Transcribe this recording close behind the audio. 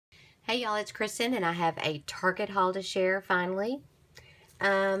Hey y'all, it's Kristen and I have a Target haul to share finally.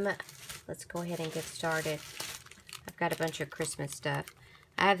 Let's go ahead and get started. I've got a bunch of Christmas stuff.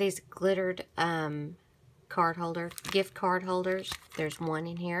 I have these glittered gift card holders. There's one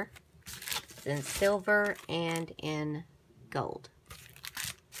in here. It's in silver and in gold.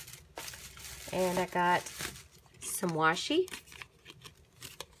 And I got some washi.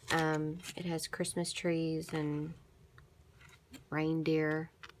 It has Christmas trees and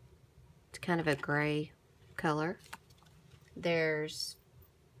reindeer. It's kind of a gray color. There's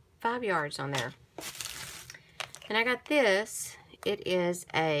 5 yards on there. And I got this. It is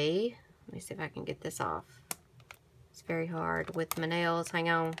a, let me see if I can get this off. It's very hard with my nails. Hang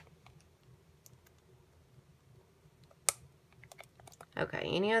on. Okay,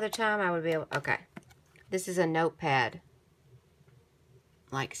 any other time I would be able, okay. This is a notepad.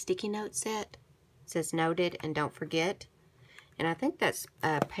 Like sticky note set. It says noted and don't forget. And I think that's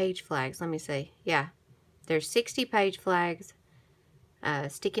page flags. Let me see. Yeah. There's 60 page flags,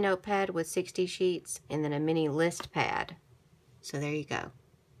 sticky note pad with 60 sheets, and then a mini list pad. So there you go.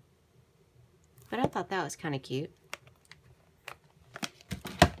 But I thought that was kind of cute.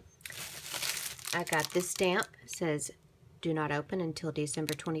 I got this stamp. It says, do not open until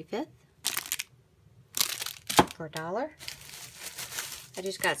December 25th. For $1. I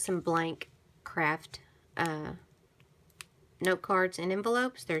just got some blank craft note cards and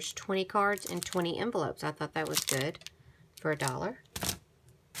envelopes. There's 20 cards and 20 envelopes. I thought that was good for $1.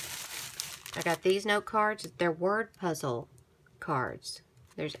 I got these note cards. They're word puzzle cards.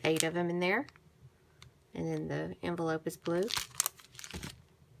 There's 8 of them in there. And then the envelope is blue.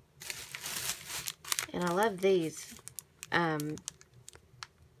 And I love these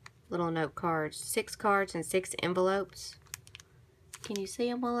little note cards. 6 cards and 6 envelopes. Can you see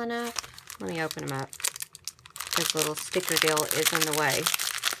them well enough? Let me open them up. This little sticker deal is in the way.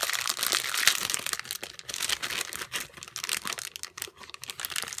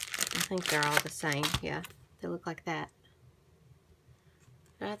 I think they're all the same. Yeah, they look like that.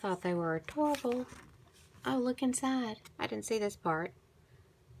 But I thought they were adorable. Oh, look inside. I didn't see this part.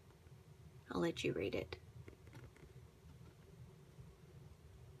 I'll let you read it.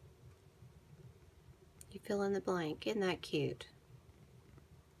 You fill in the blank. Isn't that cute?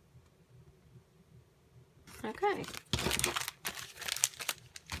 Okay.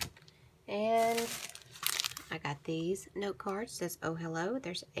 And I got these note cards. It says, oh, hello.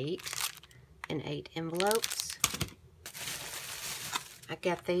 There's 8 and 8 envelopes. I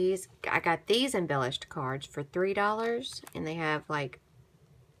got these embellished cards for $3. And they have like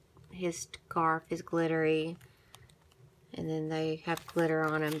his scarf is glittery. And then they have glitter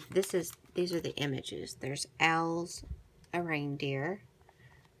on them. These are the images. There's owls, a reindeer,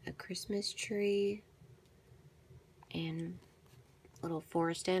 a Christmas tree, and little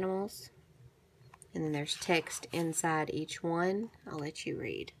forest animals. And then there's text inside each one. I'll let you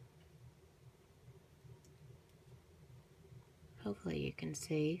read. Hopefully you can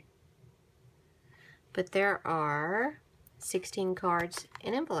see. But there are 16 cards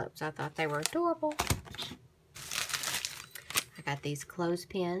and envelopes. I thought they were adorable. I got these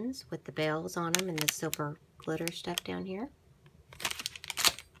clothespins with the bells on them and the silver glitter stuff down here.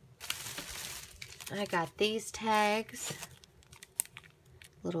 I got these tags,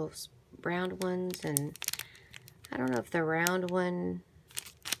 little round ones, and I don't know if the round one,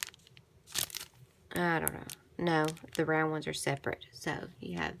 I don't know. No, the round ones are separate. So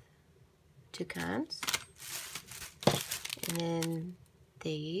you have 2 kinds. And then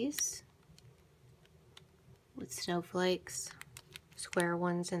these with snowflakes, square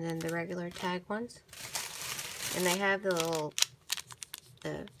ones, and then the regular tag ones. And they have the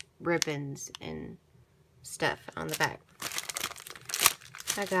ribbons and stuff on the back.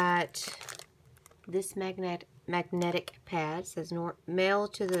 I got this magnetic pad. It says mail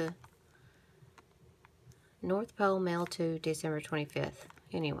to the North Pole, mail to December 25th.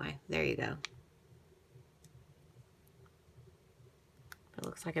 Anyway, there you go. It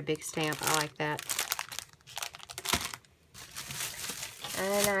looks like a big stamp. I like that.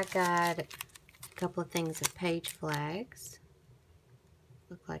 And I got a couple of things of page flags.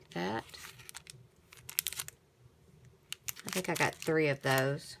 Look like that. I think I got 3 of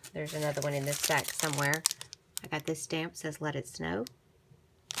those. There's another one in this sack somewhere. I got this stamp, says let it snow.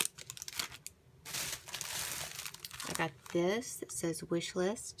 I got this that says wish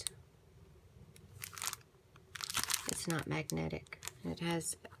list. It's not magnetic. It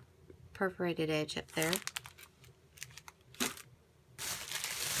has perforated edge up there.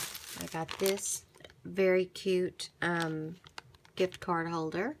 I got this very cute gift card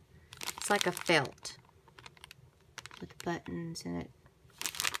holder. It's like a felt with buttons in it.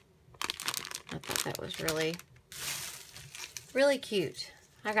 thought that was really, really cute.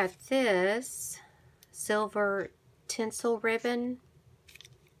 I got this silver tinsel ribbon.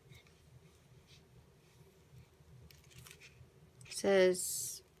 It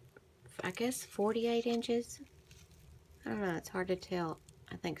says, I guess 48 inches. I don't know, it's hard to tell.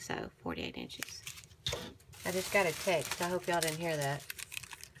 I think so, 48 inches. I just got a text. I hope y'all didn't hear that.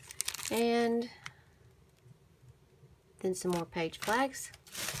 And then some more page flags.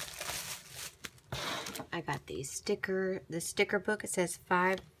 I got the sticker book. It says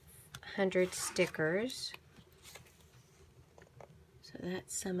 500 stickers. So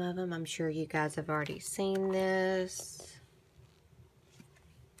that's some of them. I'm sure you guys have already seen this.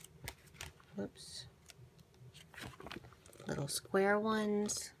 Whoops. Little square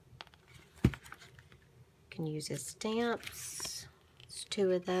ones. Can use as stamps. There's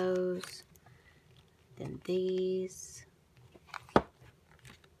 2 of those. Then these.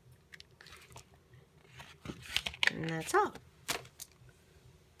 And that's all.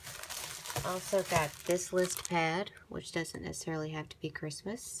 Also got this list pad, which doesn't necessarily have to be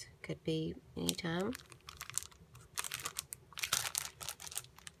Christmas. Could be anytime.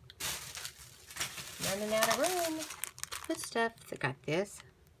 Running out of room. Good stuff. I got this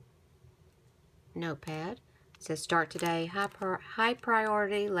notepad. It says start today, high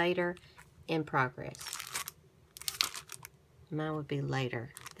priority, later, in progress. Mine would be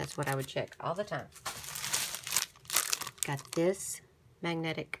later. That's what I would check all the time. Got this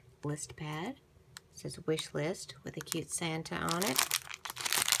magnetic list pad. It says wish list with a cute Santa on it.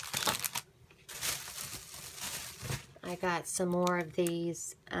 I got some more of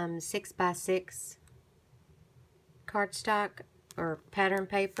these 6x6 cardstock or pattern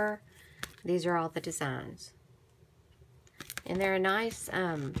paper. These are all the designs. And they're a nice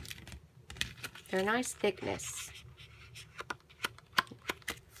thickness.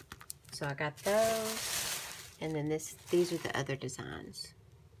 So I got those. And then these are the other designs.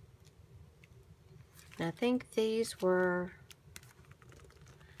 And I think these were,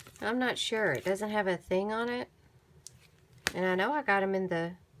 I'm not sure. It doesn't have a thing on it. And I know I got them in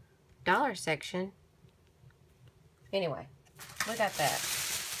the dollar section. Anyway, we got that.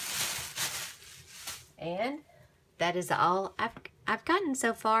 And that is all I've gotten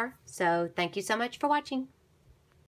so far. So thank you so much for watching.